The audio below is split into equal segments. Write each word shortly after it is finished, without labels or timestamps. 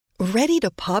Ready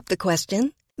to pop the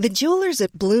question? The jewelers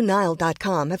at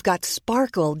BlueNile.com have got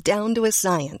sparkle down to a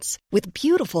science with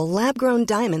beautiful lab-grown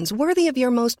diamonds worthy of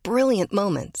your most brilliant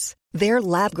moments. Their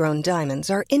lab-grown diamonds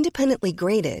are independently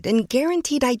graded and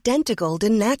guaranteed identical to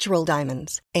natural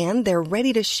diamonds, and they're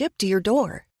ready to ship to your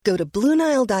door. Go to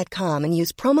BlueNile.com and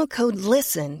use promo code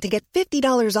LISTEN to get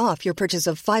 $50 off your purchase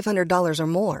of $500 or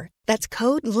more. That's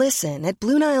code LISTEN at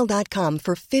BlueNile.com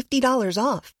for $50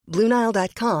 off.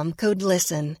 BlueNile.com, code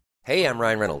LISTEN. Hey, I'm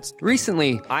Ryan Reynolds.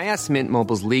 Recently, I asked Mint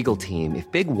Mobile's legal team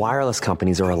if big wireless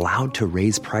companies are allowed to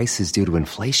raise prices due to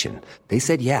inflation. They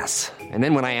said yes. And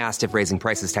then when I asked if raising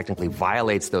prices technically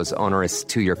violates those onerous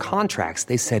two-year contracts,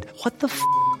 they said, "What the f***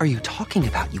 are you talking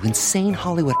about, you insane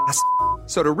Hollywood ass?"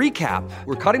 So to recap,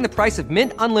 we're cutting the price of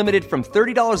Mint Unlimited from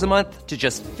 $30 a month to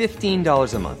just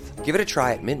 $15 a month. Give it a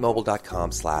try at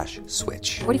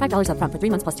mintmobile.com/switch. $45 up front for 3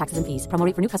 months plus taxes and fees. Promo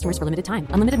rate for new customers for limited time.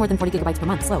 Unlimited more than 40 gigabytes per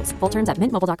month. Slows full terms at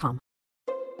mintmobile.com.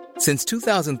 Since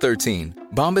 2013,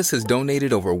 Bombas has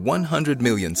donated over 100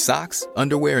 million socks,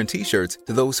 underwear, and T-shirts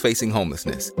to those facing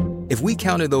homelessness. If we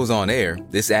counted those on air,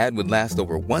 this ad would last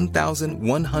over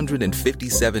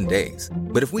 1,157 days.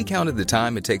 But if we counted the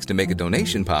time it takes to make a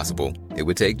donation possible, it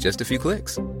would take just a few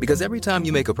clicks. Because every time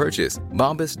you make a purchase,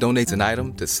 Bombas donates an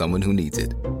item to someone who needs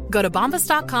it. Go to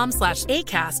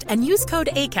bombas.com/ACAST and use code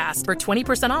ACAST for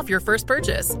 20% off your first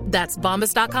purchase. That's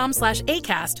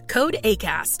bombas.com/ACAST, code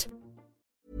ACAST.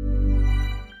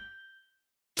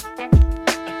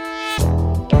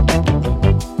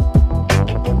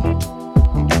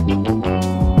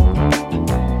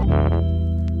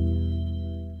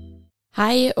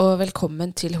 Hei og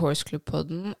velkommen til Horse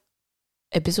Club-podden,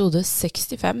 episode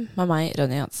 65 med meg,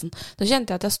 Ronny Hansen. Nå kjente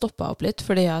jeg at jeg stoppet opp litt,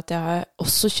 fordi at jeg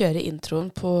også kjører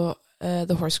introen på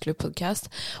The Horse Club podcast,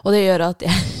 og det gjør at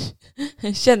jeg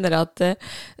kjenner at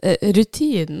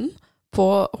rutinen på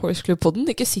Horse Club-podden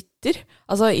ikke sitter,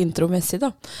 altså intromessig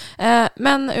da.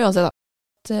 Men uansett da,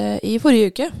 i forrige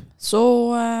uke så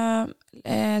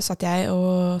satt jeg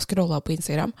og scrollet på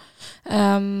Instagram,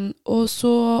 og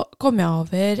så kom jeg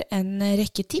over en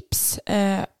rekke tips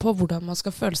på hvordan man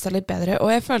skal føle seg litt bedre,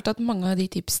 og jeg følte at mange av de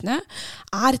tipsene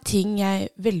ting jeg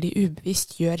veldig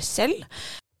ubevisst gjør selv,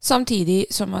 samtidig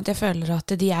som at jeg føler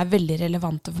at de veldig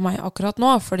relevante for meg akkurat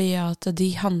nå, fordi at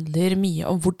de handler mye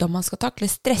om hvordan man skal takle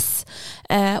stress.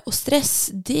 Og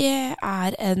stress, det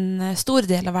en stor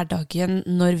del av hverdagen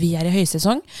når vi i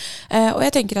høysesong, og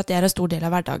jeg tenker at det en stor del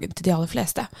av hverdagen til de aller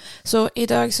fleste. Så i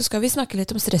dag så skal vi snakke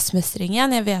litt om stressmestring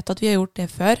igjen. Jeg vet at vi har gjort det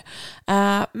før,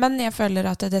 men jeg føler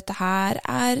at dette her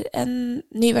en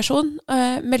ny versjon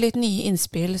med litt nye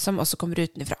innspill som også kommer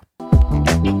utenifra.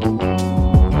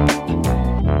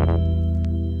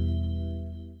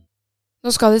 Nå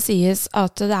skal det sies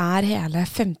at det hele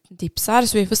 15 tips her,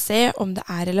 så vi får se om det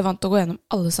relevant å gå gjennom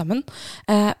alle sammen.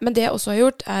 Men det jeg også har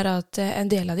gjort at en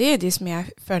del av de som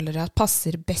jeg føler at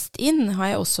passer best inn, har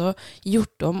jeg også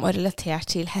gjort om og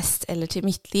relatert til hest eller til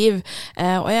mitt liv.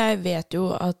 Og jeg vet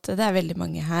jo at det veldig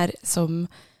mange her som,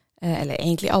 eller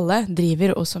egentlig alle,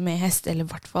 driver også med hest, eller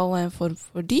i hvert fall en form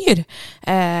for dyr.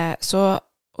 Og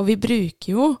vi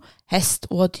bruker jo hest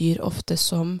og dyr ofte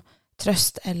som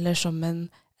trøst, eller som en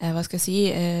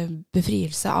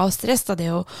befrielse av stress, da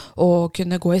det å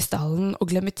kunne gå i stallen og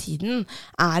glemme tiden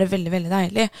veldig, veldig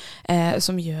deilig,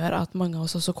 som gjør at mange av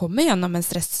oss også kommer gjennom en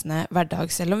stressende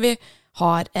hverdag, selv om vi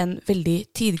har en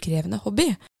veldig tidkrevende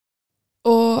hobby.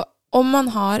 Og om man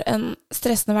har en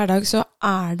stressende hverdag, så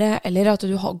det, eller at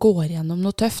du går gjennom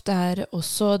noe tøft, det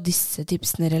også disse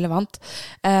tipsene relevant.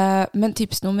 Men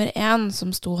tips nummer 1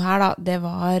 som sto her da, det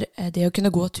var det å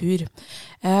kunne gå tur.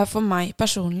 For meg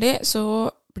personlig så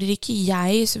blir ikke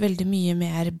jeg så veldig mye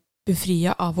mer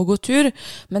befriet av å gå tur,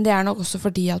 men det nok også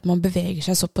fordi at man beveger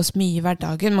seg såpass mye i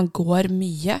hverdagen, man går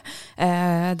mye.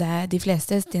 De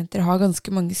fleste hestejenter har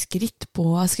ganske mange skritt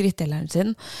på skrittelleren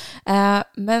sin,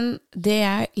 men det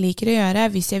jeg liker å gjøre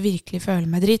hvis jeg virkelig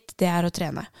føler meg dritt, det å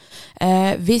trene.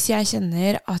 Hvis jeg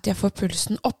kjenner at jeg får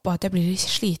pulsen opp og at jeg blir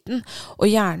sliten,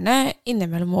 og gjerne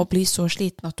innimellom å bli så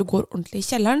sliten at du går ordentlig i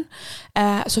kjelleren,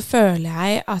 så føler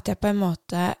jeg at jeg på en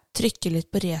måte trykker litt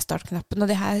på restart-knappen,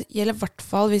 og det her gjelder I hvert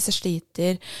fall hvis jeg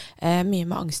sliter mye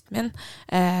med angsten min,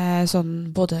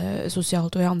 sånn både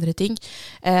sosialt og I andre ting.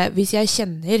 Hvis jeg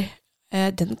kjenner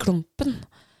den klumpen,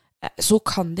 så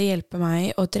kan det hjelpe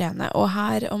meg å trene. Og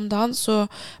her om dagen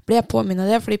så ble jeg påminnet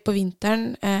det, fordi på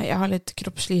vinteren, jeg har litt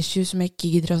kroppslige issues som jeg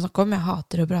ikke gidder å snakke om, jeg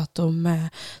hater å prate om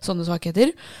sånne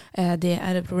svakheter, det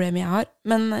et problem jeg har,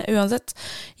 men uansett,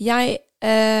 jeg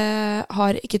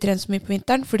har ikke trent så mye på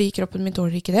vinteren, fordi kroppen min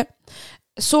tåler ikke det.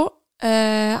 Så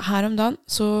her om dagen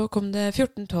så kom det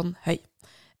 14 tonn høy.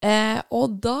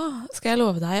 Og da skal jeg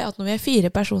love deg at når vi er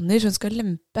 4 personer som skal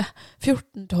lempe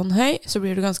 14 tonn høy, så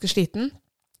blir du ganske sliten.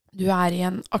 Du er i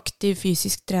en aktiv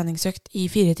fysisk treningsøkt i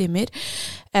 4 timer,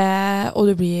 og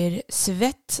du blir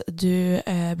svett, du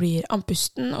blir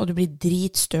andpusten, og du blir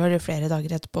dritstøl i flere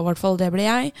dager etterpå, i hvert fall det ble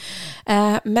jeg.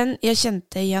 Men jeg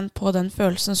kjente igjen på den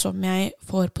følelsen som jeg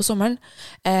får på sommeren,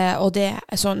 og det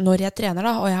så når jeg trener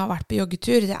da, og jeg har vært på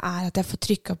joggetur, det er at jeg får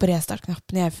trykket på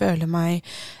restart-knappen, jeg føler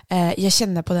meg, jeg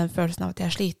kjenner på den følelsen av at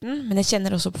jeg er sliten, men jeg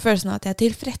kjenner også på følelsen av at jeg er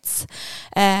tilfreds,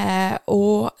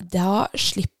 og da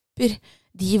slipper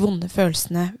de vonde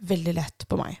følelsene veldig lett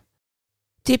på meg.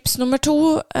 Tips nummer 2,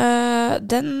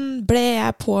 den ble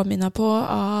jeg påminnet på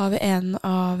av en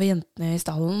av jentene i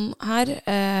stallen her,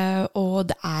 og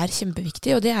det er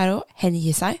kjempeviktig, og det er å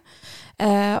hengi seg.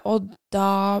 Og da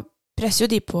presser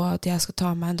jo de på at jeg skal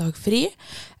ta meg en dag fri,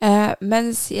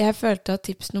 mens jeg følte at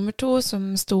tips nummer 2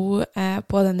 som sto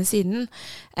på denne siden,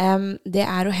 det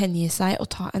er å hengi seg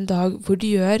og ta en dag hvor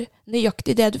du gjør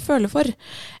nøyaktig det du føler for.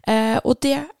 Og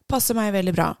det passer meg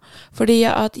veldig bra, fordi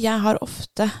at jeg har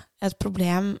ofte et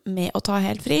problem med å ta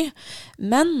helt fri,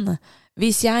 men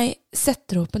hvis jeg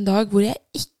setter opp en dag hvor jeg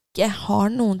ikke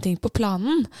har noen ting på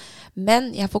planen, men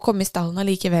jeg får komme i stallen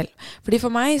allikevel. Fordi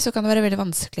for meg så kan det være veldig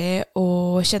vanskelig å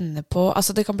kjenne på,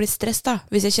 altså det kan bli stress da,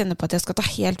 hvis jeg kjenner på at jeg skal ta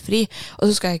helt fri, og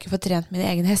så skal jeg ikke få trent mine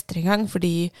egne hester engang,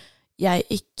 fordi jeg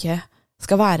ikke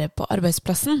skal være på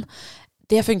arbeidsplassen.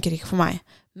 Det funker ikke for meg.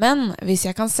 Men hvis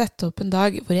jeg kan sette opp en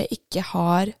dag hvor jeg ikke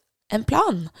har en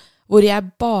plan, hvor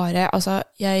jeg bare, altså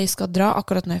jeg skal dra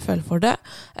akkurat når jeg føler for det,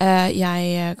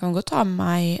 jeg kan godt ta med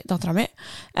meg datteren min,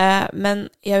 men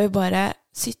jeg vil bare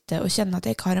sitte og kjenne at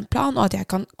jeg ikke har en plan, og at jeg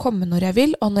kan komme når jeg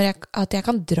vil, og at jeg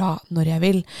kan dra når jeg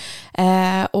vil.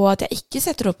 Og at jeg ikke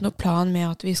setter opp noen plan med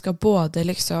at vi skal både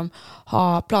liksom ha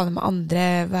planer med andre,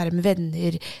 være med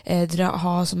venner,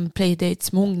 ha sånn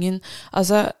playdates med ungen.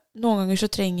 Altså, noen ganger så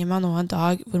trenger man nå en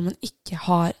dag hvor man ikke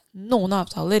har noen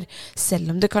avtaler,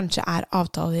 selv om det kanskje er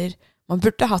avtaler man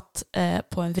burde hatt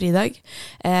på en fridag.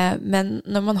 Men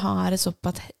når man har et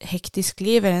såpass hektisk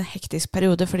liv, eller en hektisk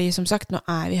periode, fordi som sagt, nå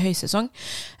er vi i høysesong,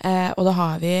 og da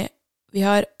har vi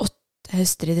har 8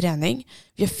 hester i trening,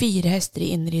 vi har 4 hester i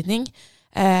innridning,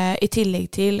 i tillegg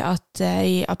til at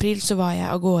i april så var jeg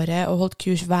av gårde og holdt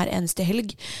kurs hver eneste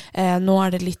helg. Nå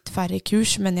er det litt færre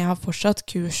kurs, men jeg har fortsatt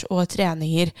kurs og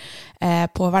treninger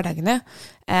på hverdagene.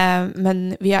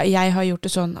 Men jeg har gjort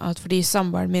det sånn at fordi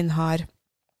samboeren min har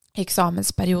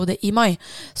eksamensperiode i mai,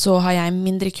 så har jeg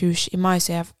mindre kurs i mai,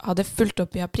 så jeg hadde fulgt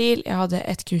opp i april, jeg hadde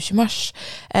et kurs i mars,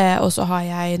 og så har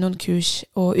jeg noen kurs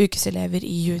og ukeselever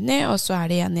i juni, og så er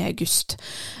det igjen i august.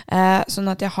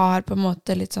 Sånn at jeg har på en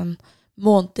måte litt sånn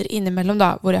måneder innimellom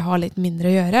da, hvor jeg har litt mindre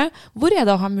å gjøre, hvor jeg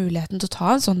da har muligheten til å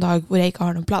ta en sånn dag hvor jeg ikke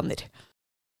har noen planer.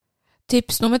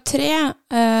 Tips nummer 3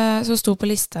 som sto på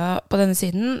lista på denne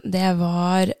siden, det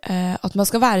var at man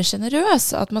skal være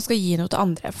generøs, at man skal gi noe til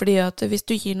andre, fordi at hvis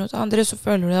du gir noe til andre, så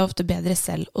føler du deg ofte bedre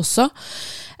selv også.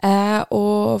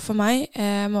 Og for meg,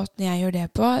 måten jeg gjør det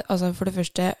på, altså for det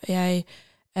første, jeg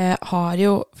har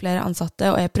jo flere ansatte,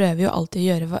 og jeg prøver jo alltid å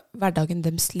gjøre hverdagen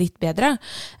deres litt bedre.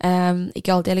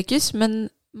 Ikke alltid jeg lykkes, men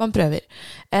man prøver.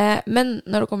 Men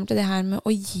når det kommer til det her med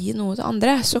å gi noe til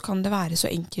andre, så kan det være så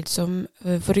enkelt som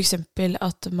for eksempel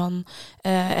at man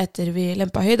etter vi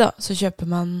lempa høy da, så kjøper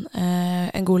man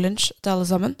en god lunsj til alle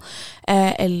sammen.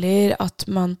 Eller at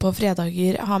man på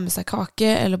fredager har med seg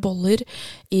kake eller boller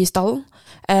i stallen.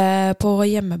 På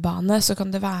hjemmebane så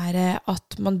kan det være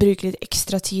at man bruker litt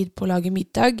ekstra tid på å lage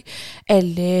middag,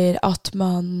 eller at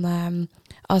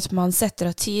man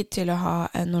setter av tid til å ha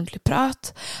en ordentlig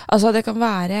prat. Altså det kan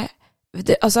være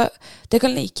det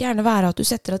kan like gjerne være at du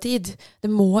setter av tid. Det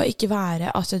må ikke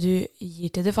være at du gir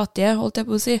til det fattige, holdt jeg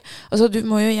på å si. Altså du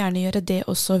må jo gjerne gjøre det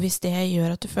også hvis det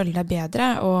gjør at du føler deg bedre,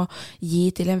 og gi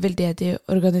til en veldedig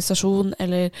organisasjon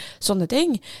eller sånne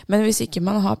ting. Men hvis ikke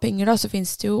man har penger da, så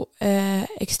finnes det jo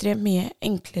ekstremt mye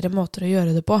enklere måter å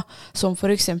gjøre det på, som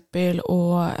for eksempel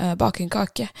å bake en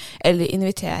kake, eller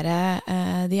invitere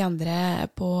de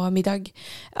andre på middag.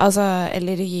 Altså,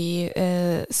 eller gi,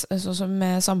 sånn som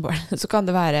med samboeren, så kan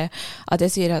det være at jeg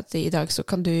sier at i dag så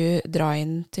kan du dra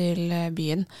inn til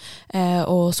byen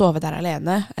og sove der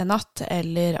alene en natt,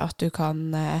 eller at du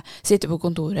kan sitte på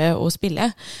kontoret og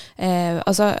spille.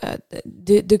 Altså,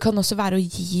 det kan også være å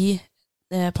gi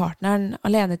partneren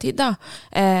alenetid da,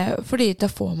 fordi da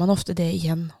får man ofte det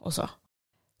igjen også.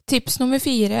 Tips nummer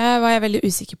 4 var jeg veldig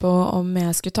usikker på om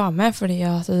jeg skulle ta med, fordi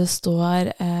at det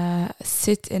står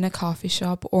sit in a coffee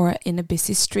shop or in a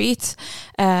busy street.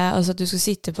 Altså at du skal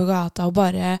sitte på gata og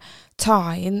bare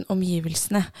ta inn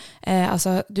omgivelsene.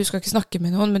 Altså du skal ikke snakke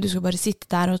med noen, men du skal bare sitte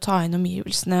der og ta inn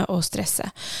omgivelsene og stresse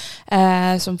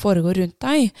som foregår rundt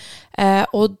deg.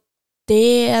 Og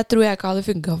det tror jeg ikke hadde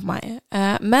funket for meg.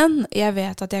 Men jeg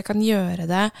vet at jeg kan gjøre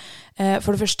det.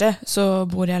 For det første så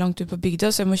bor jeg langt ut på bygda,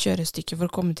 så jeg må kjøre et stykke for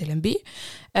å komme til en by.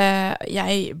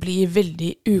 Jeg blir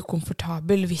veldig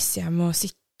ukomfortabel hvis jeg må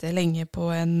sitte lenge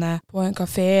på en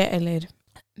kafé eller...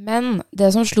 Men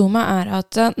det som slo meg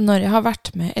at når jeg har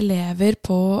vært med elever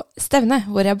på stevne,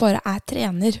 hvor jeg bare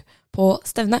trener på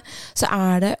stevne, så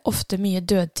det ofte mye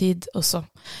dødtid også.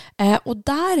 Og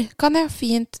der kan jeg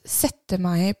fint sette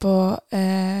meg på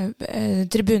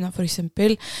tribunen for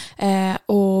eksempel,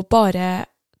 og bare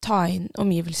ta inn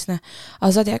omgivelsene.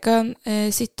 Altså at jeg kan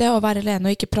sitte og være alene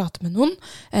og ikke prate med noen,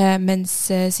 mens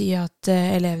si at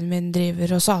eleven min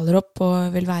driver og saler opp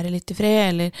og vil være litt i fred,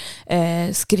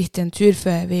 eller skritte en tur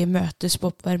før vi møtes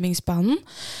på oppvarmingsbanen.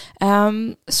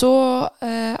 Så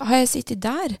har jeg sittet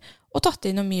der og tatt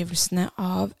inn omgivelsene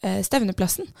av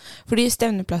stevneplassen. Fordi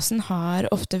stevneplassen har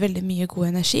ofte veldig mye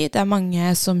god energi. Det mange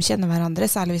som kjenner hverandre,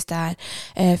 særlig hvis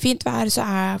det fint vær, så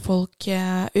folk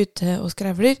ute og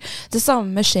skrevler. Det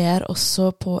samme skjer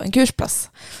også på en kursplass.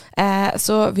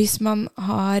 Så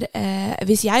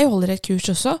hvis jeg holder et kurs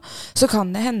også, så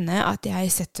kan det hende at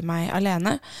jeg setter meg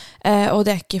alene. Og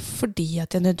det ikke fordi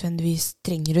at jeg nødvendigvis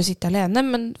trenger å sitte alene,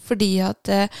 men fordi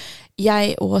at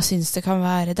jeg også synes det kan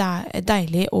være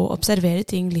deilig å observere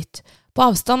ting litt på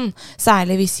avstand,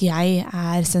 særlig hvis jeg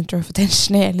center of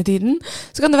attention hele tiden,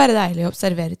 så kan det være deilig å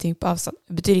observere ting på avstand.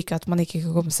 Det betyr ikke at man ikke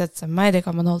kan komme og sette seg med meg, det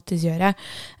kan man alltid gjøre,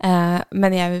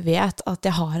 men jeg vet at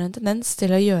jeg har en tendens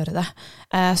til å gjøre det.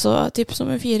 Så tips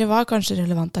nummer 4 var kanskje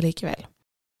relevant allikevel.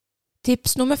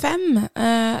 Tips nummer 5,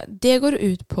 det går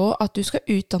ut på at du skal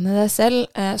utdanne deg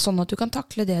selv sånn at du kan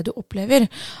takle det du opplever.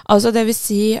 Altså det vil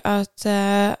si at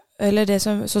eller det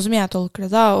sånn som jeg tolker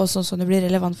det da, og sånn som det blir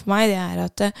relevant for meg, det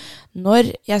at når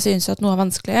jeg synes at noe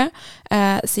vanskelig,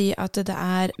 si at det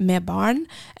med barn,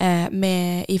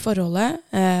 i forholdet,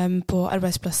 på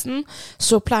arbeidsplassen,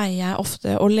 så pleier jeg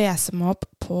ofte å lese meg opp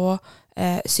på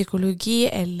psykologi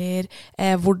eller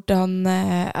hvordan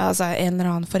altså en eller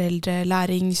annen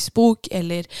foreldrelæringsbok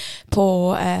eller på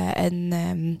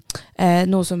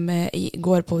noe som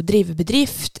går på å drive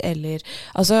bedrift eller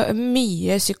altså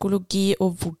mye psykologi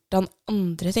og hvordan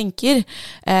andre tenker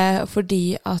fordi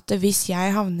at hvis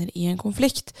jeg havner i en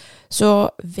konflikt så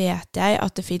vet jeg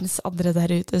at det finnes andre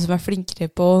der ute som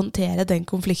flinkere på å håndtere den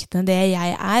konflikten enn det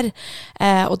jeg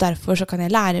og derfor så kan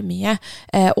jeg lære mye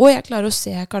og jeg klarer å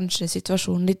se kanskje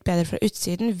situasjonen litt bedre fra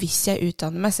utsiden hvis jeg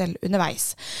utdanner meg selv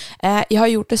underveis. Jeg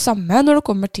har gjort det samme når det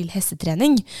kommer til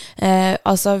hestetrening.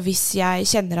 Altså hvis jeg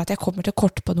kjenner at jeg kommer til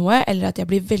kort på noe, eller at jeg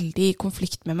blir veldig i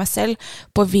konflikt med meg selv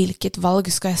på hvilket valg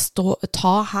skal jeg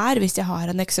ta her hvis jeg har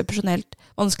en eksepsjonelt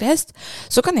vanskelig hest,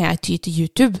 så kan jeg ty til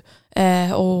YouTube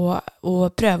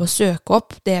og prøve å søke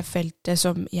opp det feltet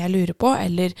som jeg lurer på,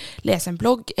 eller lese en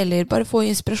blogg, eller bare få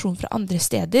inspirasjon fra andre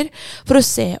steder, for å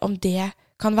se om det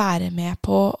kan være med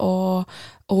på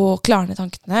å klarne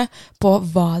tankene på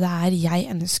hva det jeg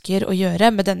ønsker å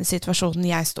gjøre med denne situasjonen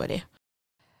jeg står i.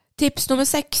 Tips nummer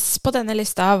 6 på denne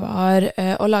lista var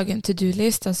å lage en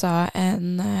to-do-list, altså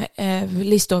en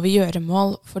liste over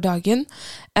gjøremål for dagen.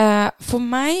 For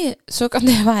meg så kan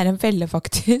det være en felle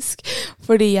faktisk,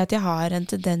 fordi at jeg har en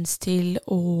tendens til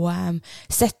å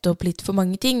sette opp litt for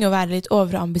mange ting og være litt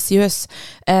overambisiøs.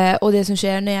 Og det som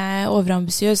skjer når jeg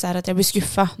overambisiøs at jeg blir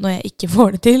skuffet når jeg ikke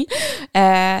får det til.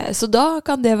 Så da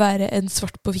kan det være en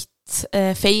svart på hvitt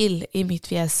feil i mitt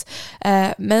fjes.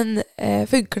 Men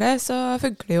funker det, så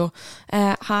funker det jo.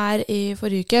 Her i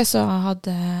forrige uke så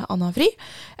hadde Anna fri,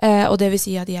 og det vil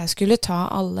si at jeg skulle ta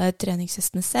alle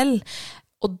treningshestene selv.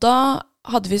 Og da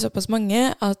hadde vi såpass mange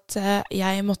at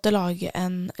jeg måtte lage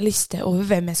en liste over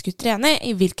hvem jeg skulle trene,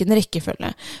 i hvilken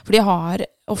rekkefølge. Fordi jeg har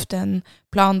ofte en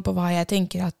plan på hva jeg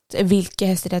tenker hvilke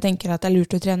hester jeg tenker at det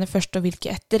lurt å trene først og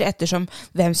hvilke ettersom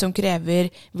hvem som krever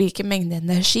hvilken mengde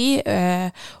energi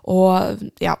og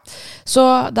ja. Så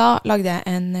da lagde jeg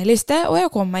en liste og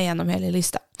jeg kom meg gjennom hele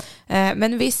lista.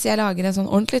 Men hvis jeg lager en sånn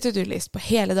ordentlig to-do-list på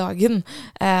hele dagen,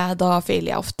 da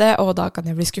feiler jeg ofte og da kan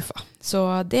jeg bli skuffet. Så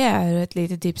det et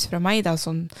lite tips fra meg da,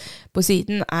 sånn på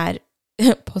siden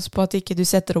pass på at ikke du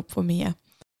setter opp for mye.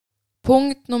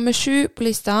 Punkt nummer 7 på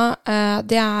lista,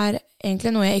 det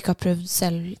egentlig noe jeg ikke har prøvd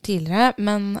selv tidligere,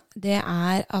 men det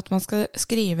at man skal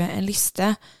skrive en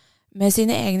liste med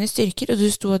sine egne styrker, og du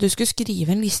stod at du skulle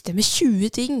skrive en liste med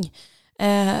 20 ting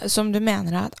som du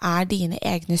mener at dine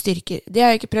egne styrker. Det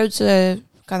har jeg ikke prøvd, så det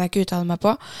kan jeg ikke uttale meg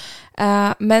på.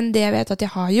 Men det jeg vet at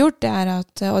jeg har gjort, det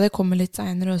at, og det kommer litt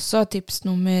senere også, tips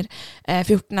nummer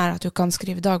 14 at du kan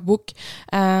skrive dagbok.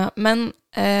 Men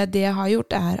det jeg har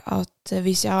gjort at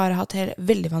hvis jeg har hatt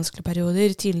veldig vanskelige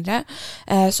perioder tidligere,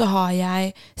 så har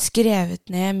jeg skrevet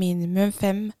ned minimum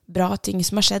 5 bra ting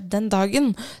som har skjedd den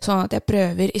dagen, sånn at jeg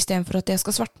prøver, i stedet for at jeg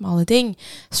skal svartmale ting,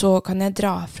 så kan jeg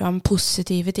dra fram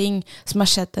positive ting som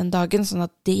har skjedd den dagen, sånn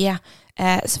at det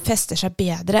fester seg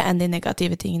bedre enn de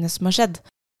negative tingene som har skjedd.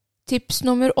 Tips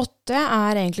nummer 8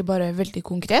 egentlig bare veldig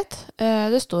konkret.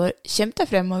 Det står, kjemp deg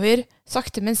fremover,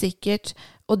 sakte men sikkert,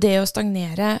 og det å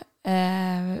stagnere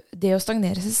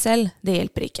seg selv, det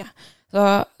hjelper ikke. Så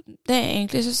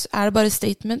egentlig så det bare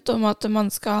statement om at man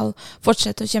skal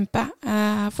fortsette å kjempe,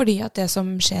 fordi at det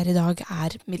som skjer i dag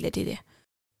midlertidig.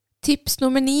 Tips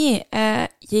nummer 9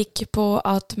 gikk på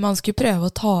at man skulle prøve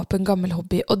å ta opp en gammel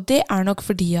hobby, og det nok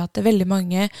fordi at veldig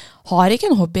mange har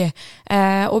ikke en hobby,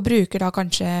 og bruker da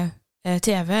kanskje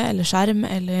TV eller skjerm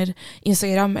eller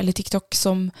Instagram eller TikTok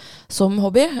som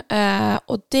hobby,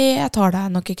 og det tar deg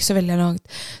nok ikke så veldig langt.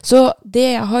 Så det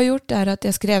jeg har gjort at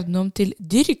jeg skrev den om til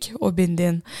dyrk hobbyen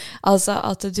din, altså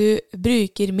at du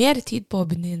bruker mer tid på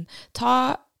hobbyen din.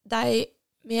 Ta deg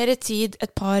mer tid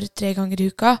et par-tre ganger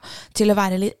i uka til å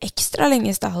være litt ekstra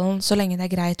lenge i stallen, så lenge det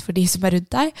greit for de som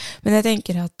rundt deg. Men jeg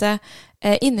tenker at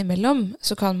innimellom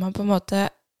så kan man på en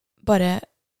måte bare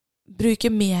bruke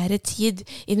mer tid,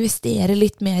 investere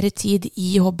litt mer tid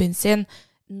i hobbyen sin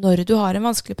når du har en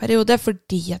vanskelig periode,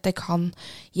 fordi at det kan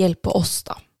hjelpe oss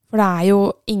da. For det jo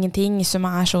ingenting som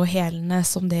så helende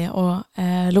som det å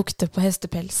lukte på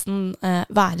hestepelsen,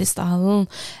 være i stallen,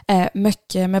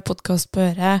 møkke med podcast på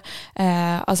øret,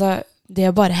 altså det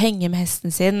å bare henge med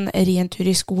hesten sin, ri en tur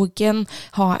i skogen,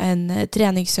 ha en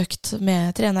treningsøkt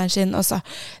med treneren sin, altså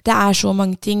det så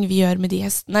mange ting vi gjør med de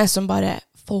hestene som bare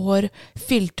får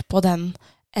fylt på den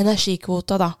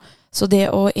energikvota da. Så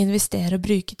det å investere og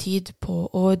bruke tid på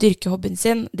å dyrke hobbyen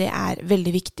sin, det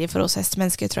veldig viktig for oss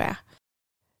hestemennesker, tror jeg.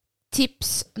 Tips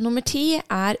nummer 10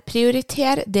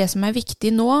 prioriter det som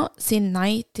viktig nå, si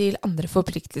nei til andre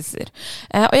forpliktelser.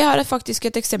 Og jeg har faktisk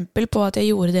et eksempel på at jeg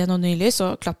gjorde det nå nylig,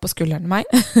 så klapp på skulderen meg.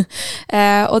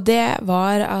 Og det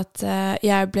var at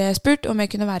jeg ble spurt om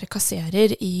jeg kunne være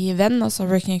kasserer i Venn, altså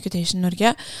Working Equitation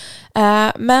Norge.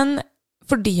 Men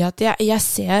fordi at jeg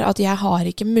ser at jeg har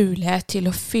ikke mulighet til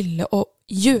å fylle og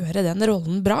gjøre den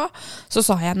rollen bra, så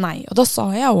sa jeg nei. Og da sa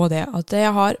jeg også det, at jeg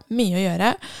har mye å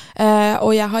gjøre, og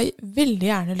jeg har veldig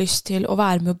gjerne lyst til å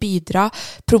være med å bidra,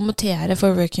 promotere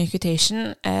for Working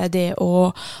Equitation, det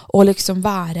å liksom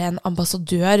være en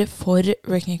ambassadør for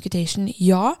Working Equitation,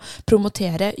 ja,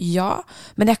 promotere, ja,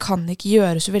 men jeg kan ikke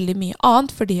gjøre så veldig mye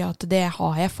annet, fordi at det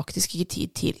har jeg faktisk ikke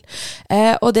tid til.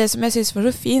 Og det som jeg synes var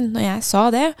så fint når jeg sa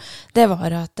det, det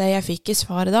var at jeg fikk i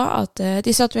svaret da, at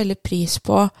de satte veldig pris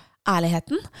på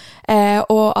ærligheten,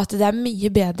 og at det mye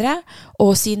bedre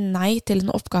å si nei til en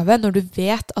oppgave når du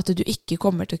vet at du ikke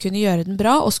kommer til å kunne gjøre den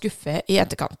bra og skuffe i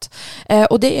etterkant.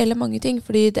 Og det gjelder mange ting,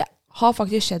 fordi det har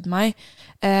faktisk skjedd meg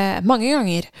mange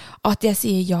ganger at jeg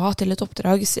sier ja til et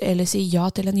oppdrag eller sier ja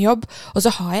til en jobb, og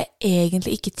så har jeg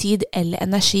egentlig ikke tid eller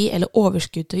energi eller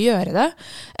overskudd til å gjøre det,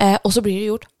 og så blir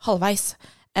det gjort halvveis.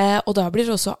 Og da blir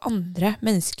det også andre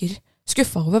mennesker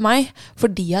skuffa over meg,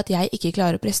 fordi at jeg ikke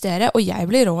klarer å prestere, og jeg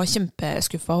blir også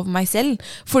kjempeskuffa over meg selv,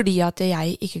 fordi at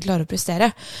jeg ikke klarer å prestere.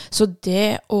 Så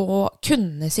det å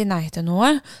kunne si nei til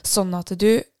noe, sånn at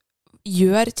du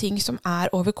gjør ting som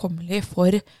overkommelig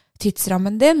for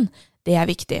tidsrammen din, det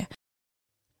viktig.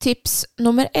 Tips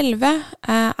nummer 11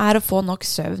 å få nok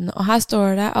søvn, og her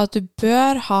står det at du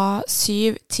bør ha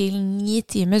 7 til 9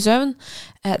 timer søvn.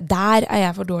 Der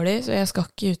jeg for dårlig, så jeg skal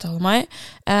ikke uttale meg.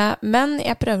 Men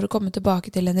jeg prøver å komme tilbake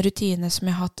til en rutine som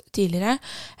jeg har hatt tidligere,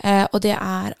 og det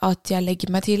at jeg legger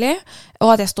meg tidlig,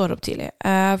 og at jeg står opp tidlig.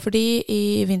 Fordi i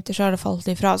vinter så har det falt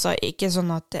ifra, altså ikke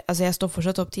sånn at, altså jeg står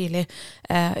fortsatt opp tidlig,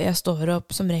 jeg står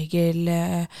opp som regel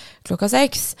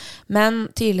 6:00, men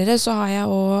tidligere så har jeg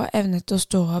også evnet å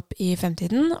stå opp i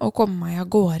 5-tiden, og komme meg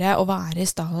av gårde og være i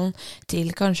stallen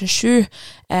til kanskje 7,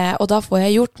 og da får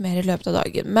jeg gjort mer i løpet av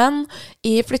dagen. Men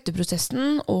i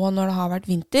flytteprosessen, og når det har vært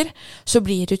vinter, så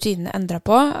blir rutinene endret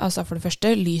på, altså for det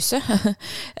første, lyset,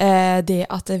 det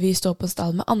at vi står på en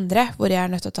stall med andre, hvor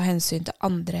jeg nødt til å ta hensyn til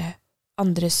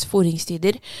andres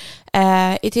foringstider,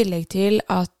 i tillegg til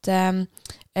at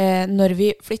når vi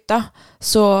flytta,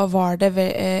 så var det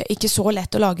ikke så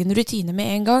lett å lage en rutine med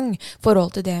en gang,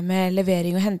 forhold til det med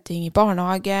levering og henting i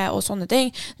barnehage og sånne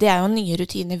ting. Det jo nye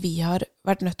rutiner vi har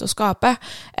vært nødt til å skape.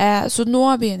 Så nå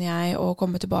begynner jeg å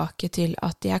komme tilbake til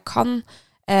at jeg kan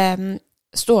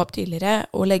stå opp tidligere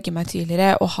og legge meg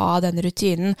tidligere og ha den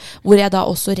rutinen, hvor jeg da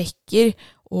også rekker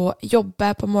å jobbe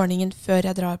på morgenen før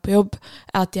jeg drar på jobb,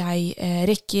 at jeg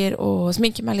rekker å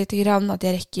sminke meg litt grann, at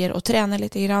jeg rekker å trene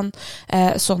litt grann,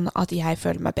 sånn at jeg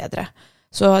føler meg bedre.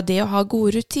 Så det å ha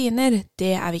gode rutiner,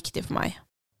 det er viktig for meg.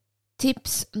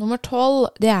 Tips nummer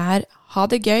 12, det er ha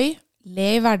det gøy, le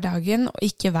i hverdagen og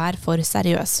ikke vær for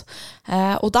seriøs.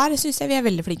 Og der synes jeg vi er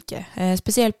veldig flinke,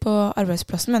 spesielt på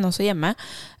arbeidsplassen, men også hjemme.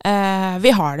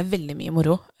 Vi har det veldig mye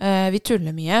moro. Vi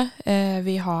tuller mye,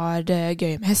 vi har det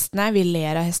gøy med hestene, vi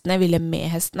ler av hestene, vi ler med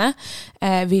hestene,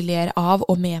 vi ler av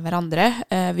og med hverandre.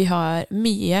 Vi har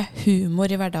mye humor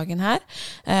i hverdagen her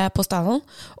på stallen,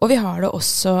 og vi har det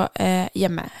også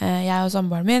hjemme. Jeg og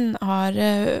samboeren min har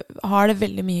det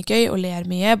veldig mye gøy og ler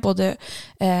mye, både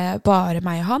bare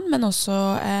meg og han, men også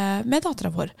med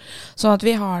datteren vår. Sånn at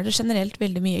vi har det generelt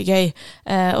veldig mye gøy,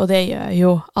 og det gjør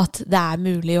jo at det er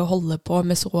mulig å holde på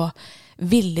med så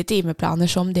ville timeplaner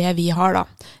som det vi har da.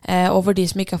 Og for de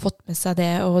som ikke har fått med seg det,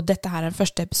 og dette her er den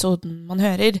første episoden man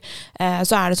hører,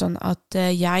 så er det sånn at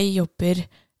jeg jobber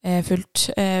fullt,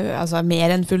 altså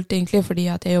mer enn fullt egentlig, fordi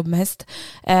at jeg jobber med hest,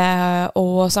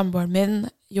 og samboeren min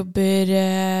jobber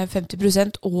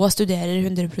 50% og studerer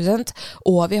 100%,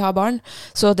 og vi har barn,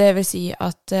 så det vil si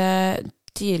at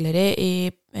tidligere i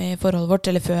forholdet vårt,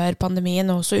 eller før pandemien,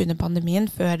 og også under pandemien,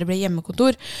 før det ble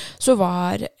hjemmekontor, så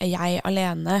var jeg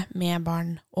alene med barn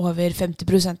over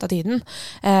 50% av tiden.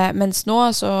 Mens nå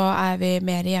så er vi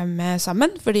mer hjemme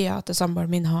sammen, fordi at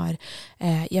samboeren min har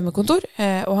hjemmekontor,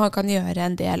 og han kan gjøre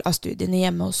en del av studiene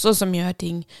hjemme også, som gjør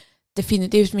ting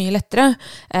definitivt mye lettere.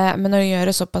 Men når du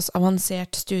gjør et såpass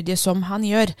avansert studie som han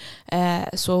gjør,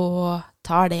 så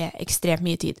tar det ekstremt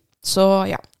mye tid. Så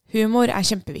ja, humor er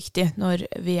kjempeviktig når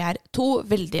vi er to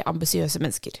veldig ambisiøse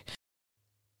mennesker.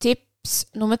 Tips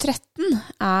nummer 13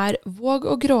 er våg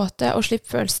å gråte og slipp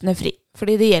følelsene fri,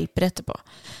 fordi det hjelper etterpå.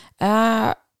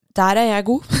 Der er jeg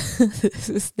god,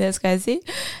 det skal jeg si.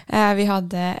 Vi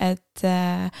hadde et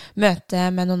møte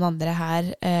med noen andre her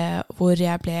hvor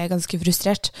jeg ble ganske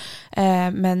frustrert.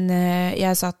 Men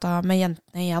jeg satt da med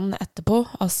jentene igjen etterpå,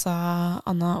 altså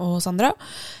Anna og Sandra.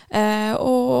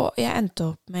 Og jeg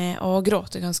endte opp med å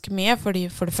gråte ganske mye, fordi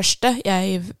for det første,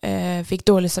 jeg fikk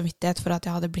dårlig samvittighet for at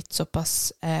jeg hadde blitt såpass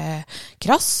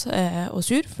krass og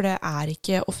sur, for det er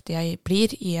ikke ofte jeg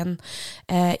blir i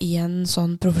en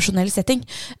sånn profesjonell setting.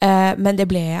 Men det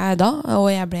ble jeg da, og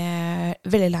jeg ble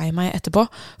veldig lei meg etterpå,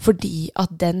 fordi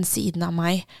at den siden av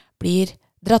meg blir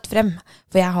dratt frem.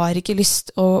 For jeg har ikke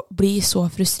lyst å bli så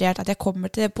frustrert at jeg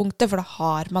kommer til det punktet, for da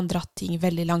har man dratt ting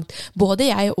veldig langt. Både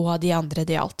jeg og de andre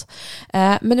det gjaldt.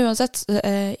 Men uansett,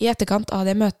 i etterkant av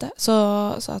det møtet, så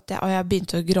at jeg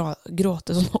begynte å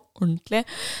gråte sånn ordentlig.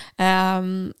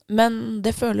 Men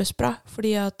det føles bra,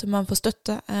 fordi at man får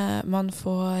støtte, man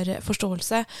får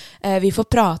forståelse. Vi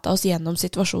får prate oss gjennom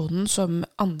situasjonen som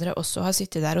andre også har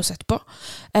sittet der og sett på.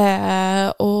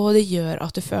 Og det gjør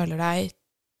at du føler deg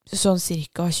sånn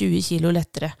cirka 20 kilo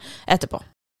lettere etterpå.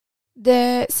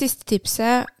 Det siste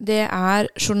tipset, det er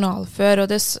journalfør,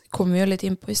 og det kommer vi jo litt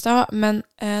inn på i sted, men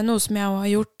noe som jeg har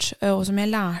gjort, og som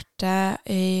jeg lærte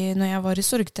når jeg var i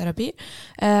sorgterapi,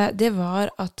 det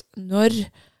var at når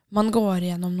man går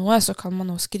gjennom noe, så kan man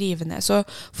også skrive ned. Så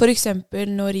for eksempel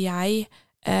når jeg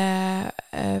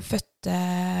fødte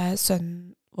sønnen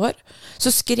vår,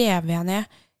 så skrev jeg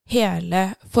ned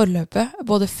hele forløpet,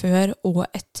 både før og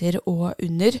etter og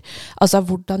under, altså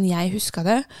hvordan jeg husket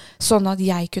det, sånn at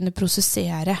jeg kunne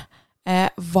prosessere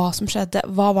hva som skjedde,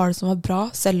 hva var det som var bra,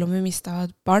 selv om vi mistet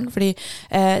et barn, fordi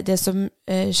det som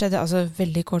skjedde, altså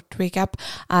veldig kort recap,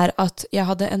 er at jeg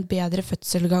hadde en bedre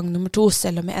fødsel gang nummer 2,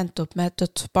 selv om jeg endte opp med et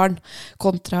dødt barn,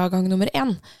 kontra gang nummer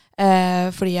 1.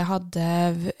 Fordi jeg hadde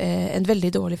en veldig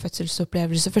dårlig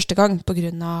fødselsopplevelse første gang på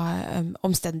grunn av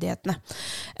omstendighetene.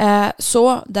 Så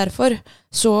derfor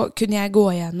så kunne jeg gå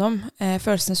gjennom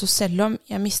følelsene, så selv om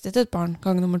jeg mistet et barn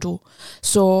gang nummer 2,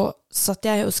 så satt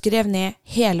jeg og skrev ned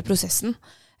hele prosessen.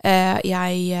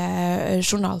 Jeg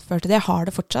journalførte det, jeg har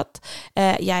det fortsatt.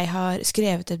 Jeg har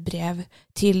skrevet et brev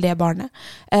til det barnet,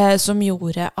 som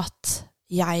gjorde at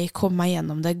jeg kom meg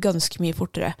gjennom det ganske mye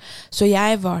fortere. Så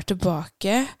jeg var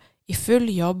tilbake i full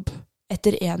jobb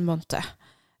etter 1 måned.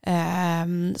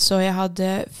 Så jeg hadde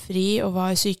fri og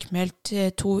var sykemeldt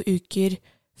 1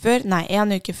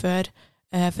 uke før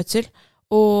fødsel,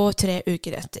 og 3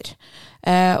 uker etter.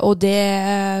 Og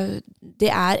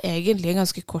det er egentlig en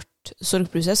ganske kort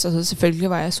sorgprosess. Altså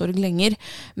selvfølgelig var jeg sorg lenger,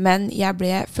 men jeg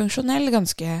ble funksjonell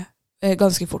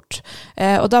ganske fort.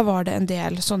 Og da var det en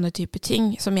del sånne type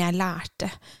ting som jeg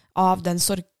lærte av den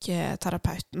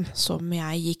sorgterapeuten som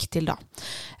jeg gikk til da.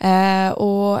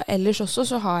 Og ellers også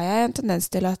så har jeg en tendens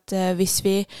til at hvis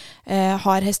vi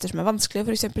har hester som vanskelige,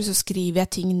 for eksempel, så skriver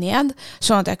jeg ting ned,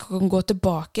 sånn at jeg kan gå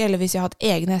tilbake, eller hvis jeg har hatt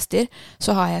egne hester,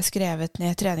 så har jeg skrevet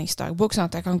ned treningsdagbok, sånn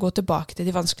at jeg kan gå tilbake til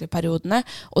de vanskelige periodene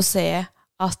og se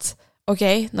at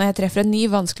ok, når jeg treffer en ny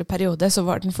vanskelig periode, så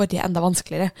var den forrige enda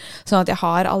vanskeligere, sånn at jeg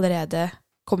har allerede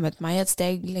kommet meg et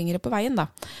steg lengre på veien da.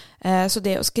 Så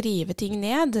det å skrive ting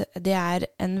ned, det er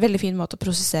en veldig fin måte å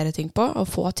prosessere ting på, og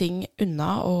få ting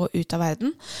unna og ut av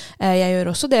verden. Jeg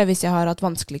gjør også det hvis jeg har hatt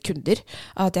vanskelige kunder,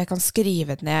 at jeg kan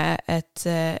skrive ned et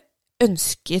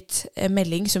ønsket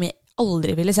melding som jeg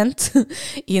aldri ville sendt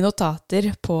i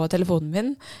notater på telefonen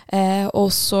min, og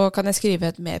så kan jeg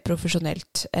skrive et mer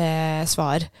profesjonelt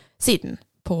svar siden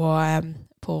på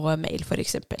mail for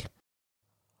eksempel.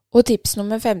 Og tips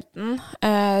nummer 15,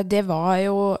 det var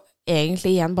jo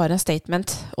egentlig igjen bare en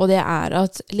statement, og det er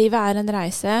at livet er en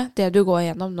reise, det du går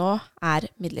gjennom nå er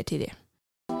midlertidig.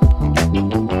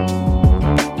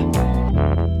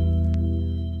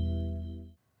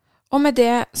 Og med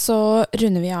det så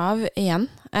runder vi av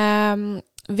igjen.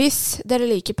 Hvis dere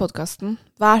liker podcasten,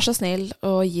 vær så snill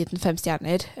og gi den 5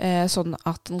 stjerner, sånn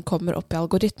at den kommer opp i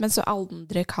algoritmen, så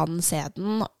andre kan se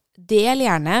den. Del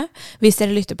gjerne hvis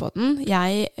dere lytter på den.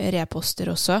 Jeg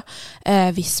reposter også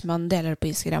hvis man deler det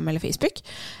på Instagram eller Facebook.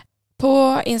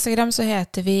 På Instagram så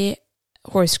heter vi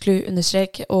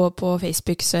Horseclue_ og på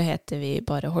Facebook så heter vi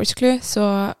bare Horseclue. Så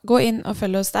gå inn og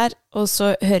følg oss der, og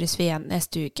så høres vi igjen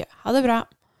neste uke. Ha det bra!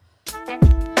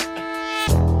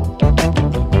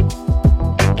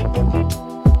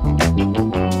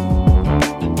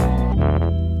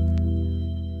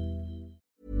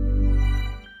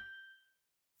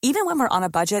 Even when we're on a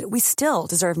budget, we still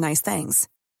deserve nice things.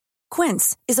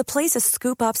 Quince is a place to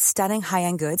scoop up stunning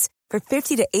high-end goods for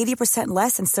 50 to 80%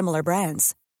 less than similar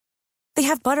brands. They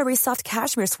have buttery soft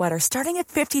cashmere sweaters starting at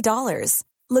 $50,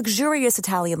 luxurious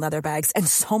Italian leather bags, and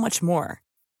so much more.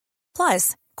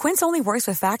 Plus, Quince only works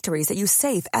with factories that use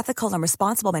safe, ethical, and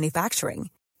responsible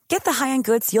manufacturing. Get the high-end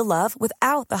goods you'll love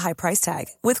without the high price tag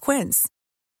with Quince.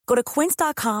 Go to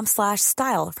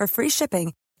quince.com/style for free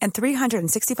shipping and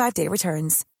 365-day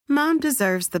returns. Mom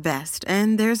deserves the best,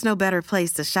 and there's no better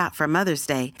place to shop for Mother's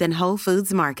Day than Whole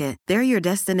Foods Market. They're your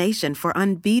destination for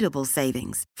unbeatable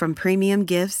savings, from premium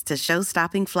gifts to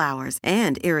show-stopping flowers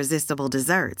and irresistible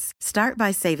desserts. Start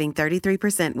by saving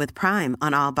 33% with Prime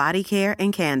on all body care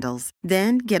and candles.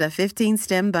 Then get a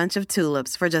 15-stem bunch of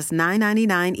tulips for just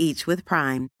 $9.99 each with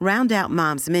Prime. Round out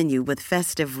Mom's menu with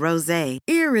festive rosé,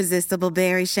 irresistible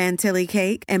berry chantilly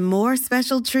cake, and more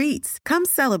special treats. Come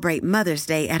celebrate Mother's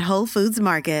Day at Whole Foods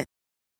Market.